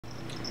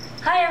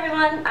Hi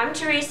everyone, I'm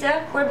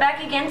Teresa. We're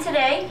back again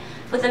today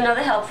with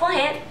another helpful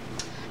hint.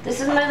 This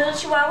is my little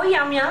Chihuahua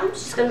YumYum.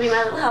 She's going to be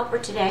my little helper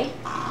today.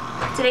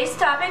 Today's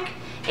topic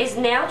is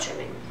nail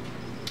trimming.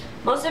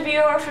 Most of you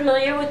are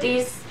familiar with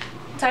these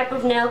type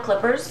of nail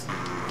clippers.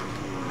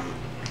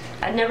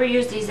 I never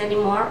use these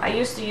anymore. I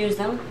used to use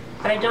them,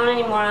 but I don't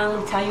anymore. I'm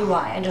going to tell you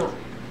why I don't.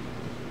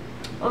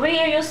 Over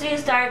here you'll see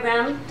this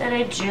diagram that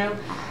I drew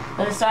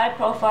with a side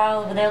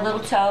profile of their little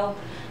toe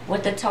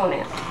with the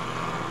toenail.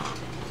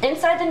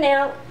 Inside the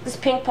nail, this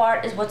pink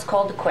part is what's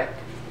called the quick.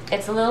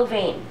 It's a little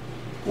vein.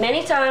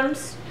 Many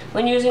times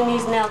when using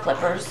these nail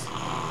clippers,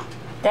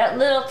 that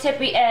little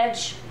tippy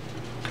edge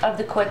of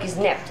the quick is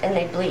nipped and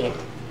they bleed.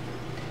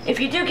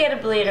 If you do get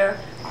a bleeder,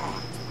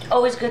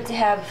 always good to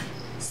have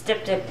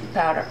stip-dip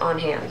powder on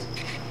hand.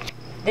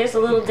 There's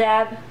a little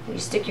dab. You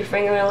stick your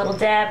finger in a little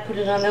dab, put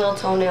it on the little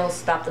toenails,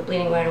 stop the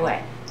bleeding right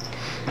away.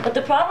 But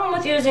the problem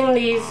with using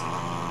these,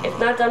 if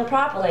not done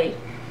properly,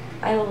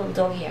 I have a little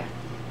dog here,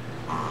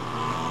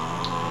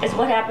 is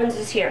what happens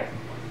is here.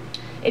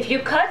 If you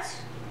cut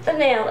the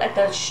nail at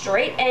the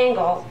straight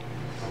angle,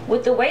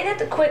 with the way that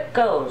the quick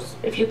goes,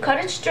 if you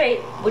cut it straight,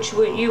 which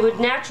you would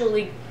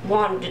naturally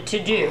want it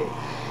to do,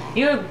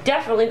 you're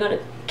definitely going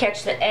to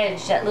catch the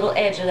edge, that little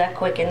edge of that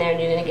quick in there, and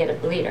you're going to get a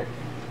bleeder.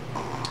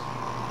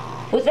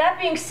 With that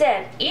being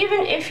said,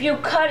 even if you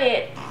cut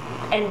it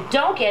and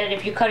don't get it,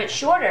 if you cut it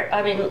shorter,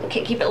 I mean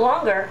keep it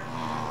longer,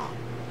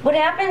 what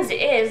happens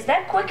is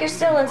that quick is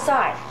still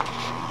inside.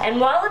 And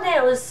while the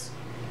nail is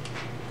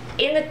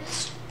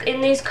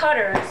in these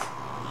cutters,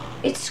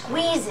 it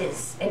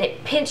squeezes and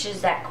it pinches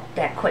that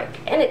quick,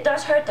 and it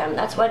does hurt them.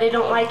 That's why they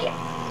don't like it.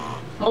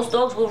 Most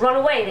dogs will run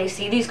away. They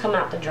see these come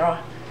out the drawer.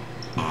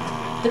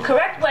 The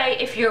correct way,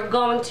 if you're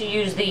going to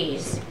use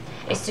these,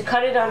 is to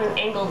cut it on an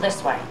angle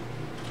this way,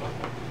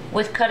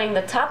 with cutting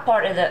the top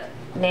part of the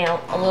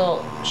nail a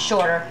little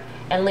shorter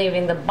and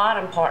leaving the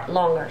bottom part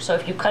longer. So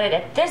if you cut it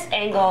at this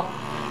angle,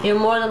 you're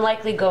more than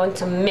likely going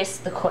to miss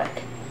the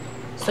quick,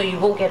 so you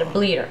won't get a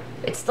bleeder.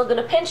 It's still going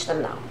to pinch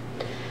them though.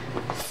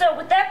 So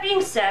with that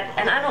being said,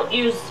 and I don't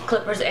use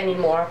clippers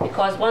anymore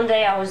because one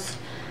day I was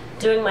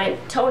doing my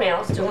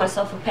toenails, doing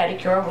myself a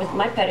pedicure with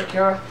my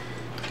pedicure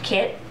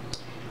kit,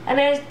 and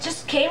it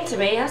just came to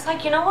me. I was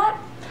like, you know what?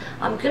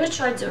 I'm going to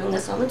try doing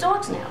this on the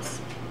dog's nails.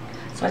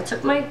 So I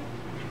took my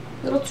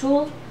little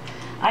tool.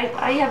 I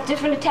have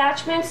different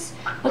attachments,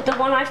 but the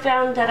one I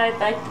found that I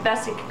like the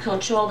best, I can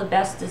control the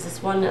best, is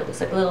this one that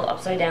looks like a little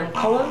upside down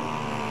cone.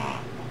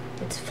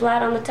 It's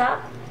flat on the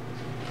top.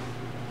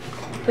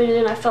 Put it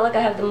in. I felt like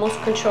I have the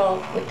most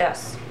control with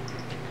this.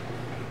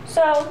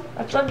 So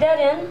I plug that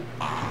in.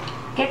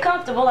 Get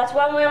comfortable. That's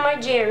why I'm wearing my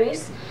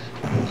jammies.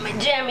 My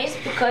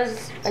jammies,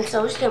 because, and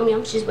so is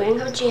YumYum. She's wearing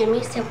her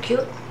jammies. How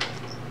cute.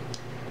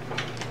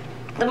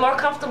 The more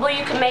comfortable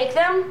you can make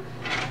them,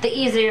 the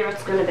easier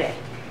it's going to be.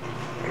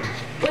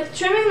 With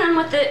trimming them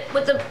with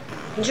the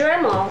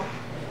Dremel,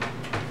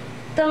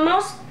 the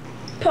most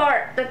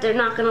part that they're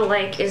not going to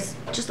like is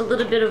just a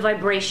little bit of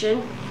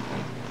vibration.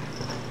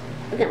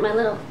 Look at my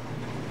little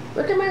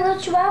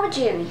Chihuahua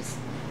jammies.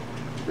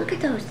 Look at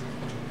those.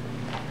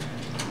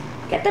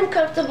 Get them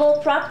comfortable,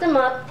 prop them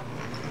up.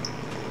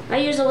 I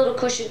use a little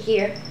cushion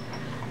here.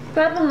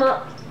 Prop them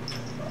up,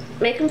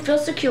 make them feel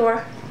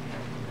secure.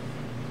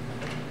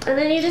 And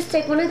then you just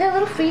take one of their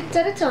little feet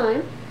at a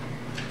time.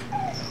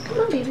 Come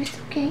on, baby, it's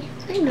okay.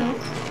 I know.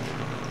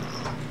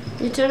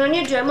 You turn on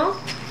your Dremel.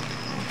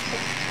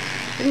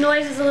 The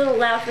noise is a little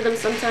loud for them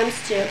sometimes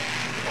too,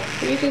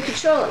 but you can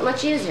control it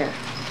much easier.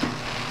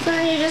 So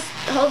then you just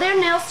hold their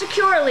nails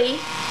securely,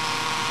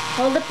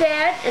 hold the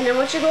pad, and then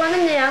once you go on the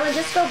nail, it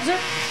just goes zip.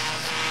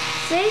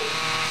 See?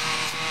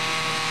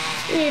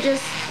 And you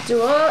just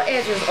do all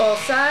edges, all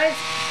sides.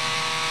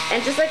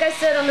 And just like I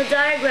said on the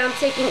diagram,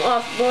 taking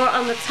off more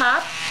on the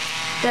top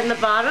than the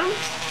bottom.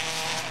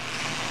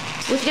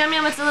 With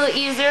YumYum it's a little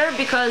easier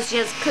because she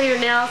has clear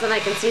nails and I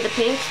can see the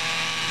pink.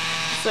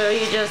 So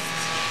you just,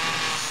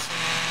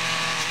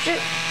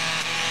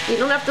 you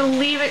don't have to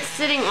leave it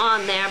sitting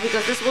on there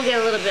because this will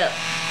get a little bit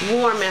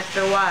warm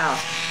after a while.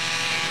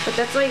 But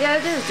that's all you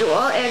gotta do, is do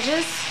all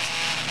edges.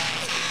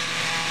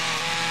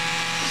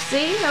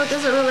 See how it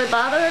doesn't really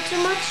bother her too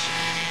much?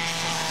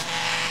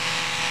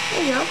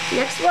 There you go.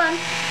 Next one.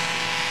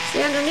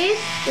 See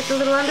underneath? Just a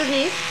little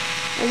underneath.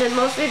 And then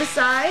mostly the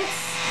sides.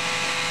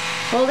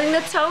 Holding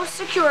the toes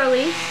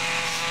securely,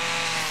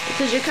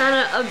 because you kind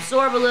of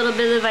absorb a little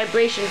bit of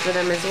vibration for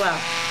them as well.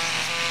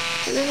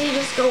 And then you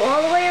just go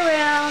all the way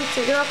around,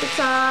 take it off the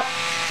top,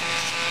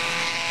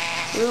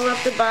 move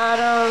up the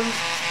bottom,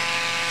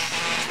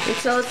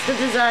 until it's the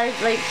desired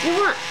length you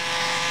want.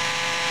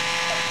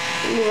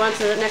 Move on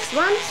to the next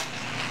one.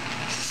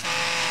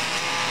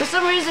 For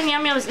some reason,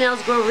 YumYum's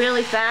nails grow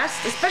really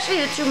fast,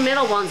 especially the two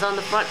middle ones on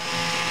the front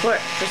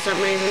foot for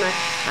some reason.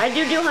 I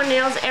do her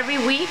nails every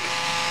week.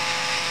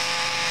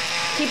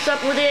 Keeps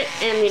up with it,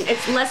 and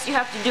it's less you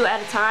have to do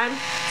at a time,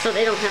 so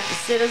they don't have to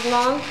sit as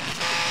long.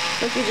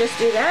 So if you just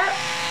do that,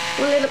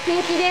 one little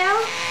pinky nail.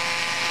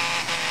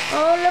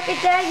 Oh, look at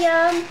that,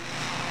 Yum.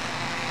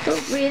 Go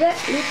breathe it.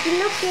 Looky,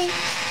 looky.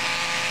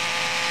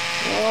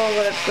 Oh,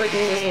 what a good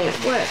name.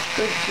 What a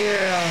good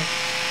girl.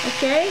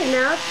 Okay,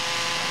 now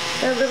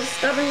that little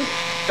stubborn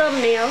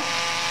thumbnail.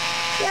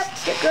 Yep,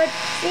 you're good.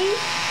 See?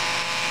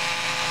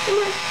 Come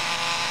on.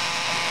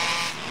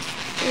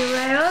 You're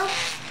right off.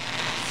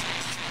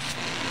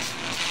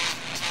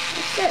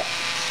 That's it.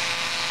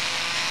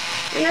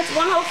 And that's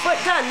one whole foot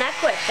done, that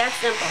quick, that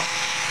simple.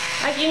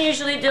 I can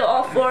usually do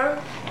all four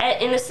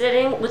in a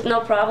sitting with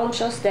no problem.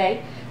 She'll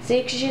stay.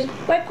 See, 'cause she's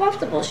quite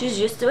comfortable. She's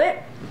used to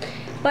it.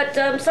 But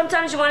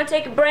sometimes you want to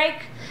take a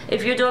break.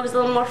 If your dog is a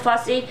little more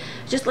fussy,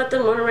 just let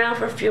them run around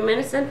for a few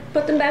minutes and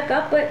put them back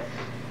up. But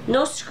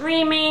no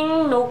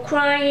screaming, no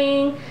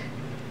crying.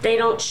 They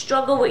don't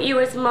struggle with you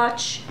as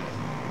much,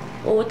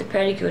 or with the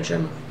Pedicure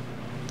Dremel.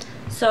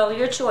 So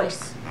your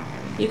choice.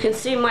 You can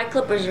see my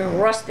clippers are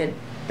rusted.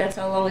 That's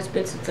how long it's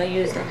been since I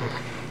used them.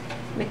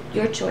 Make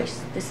your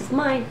choice. This is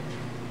mine.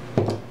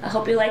 I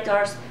hope you liked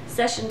our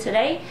session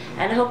today,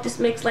 and I hope this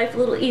makes life a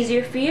little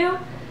easier for you.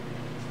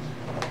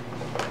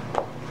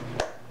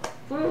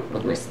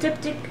 With my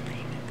styptic.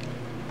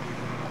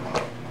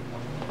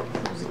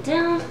 Close it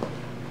down.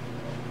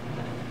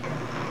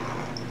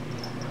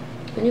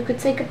 And you could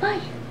say goodbye.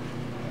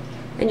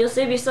 And you'll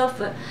save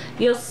yourself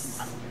you'll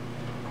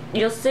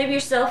save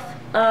yourself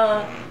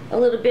a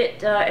little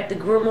bit at the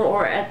groomer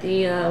or at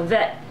the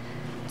vet.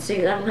 So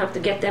I don't have to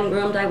get them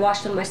groomed. I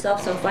wash them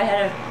myself, so if I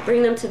had to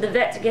bring them to the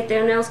vet to get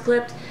their nails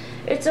clipped,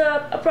 it's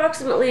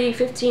approximately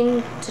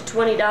 $15 to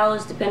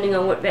 $20 depending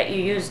on what vet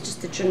you use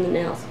just to trim the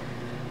nails.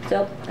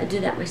 So I do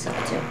that myself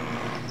too.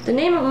 The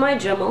name of my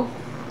Dremel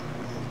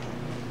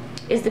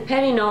is the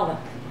Pedi Nova,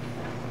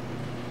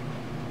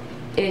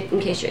 in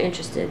case you're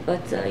interested,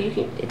 but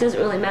it doesn't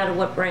really matter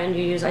what brand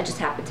you use. I just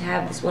happen to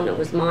have this one that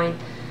was mine,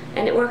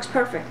 and it works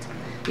perfect.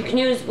 You can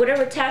use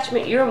whatever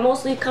attachment you're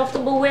mostly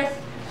comfortable with.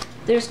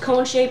 There's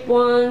cone-shaped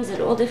ones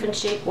and all different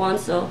shaped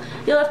ones, so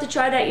you'll have to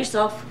try that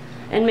yourself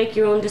and make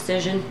your own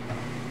decision.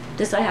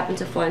 This I happen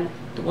to find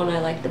the one I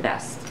like the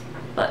best,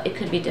 but it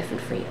could be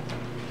different for you.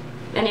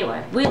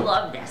 Anyway, we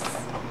love this.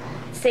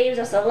 It saves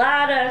us a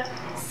lot of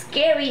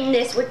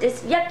scariness with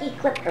this yucky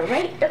clipper,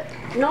 right?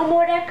 No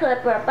more of that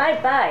clipper.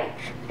 Bye-bye.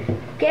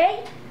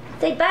 Okay?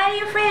 Say bye to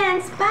your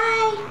friends.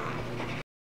 Bye.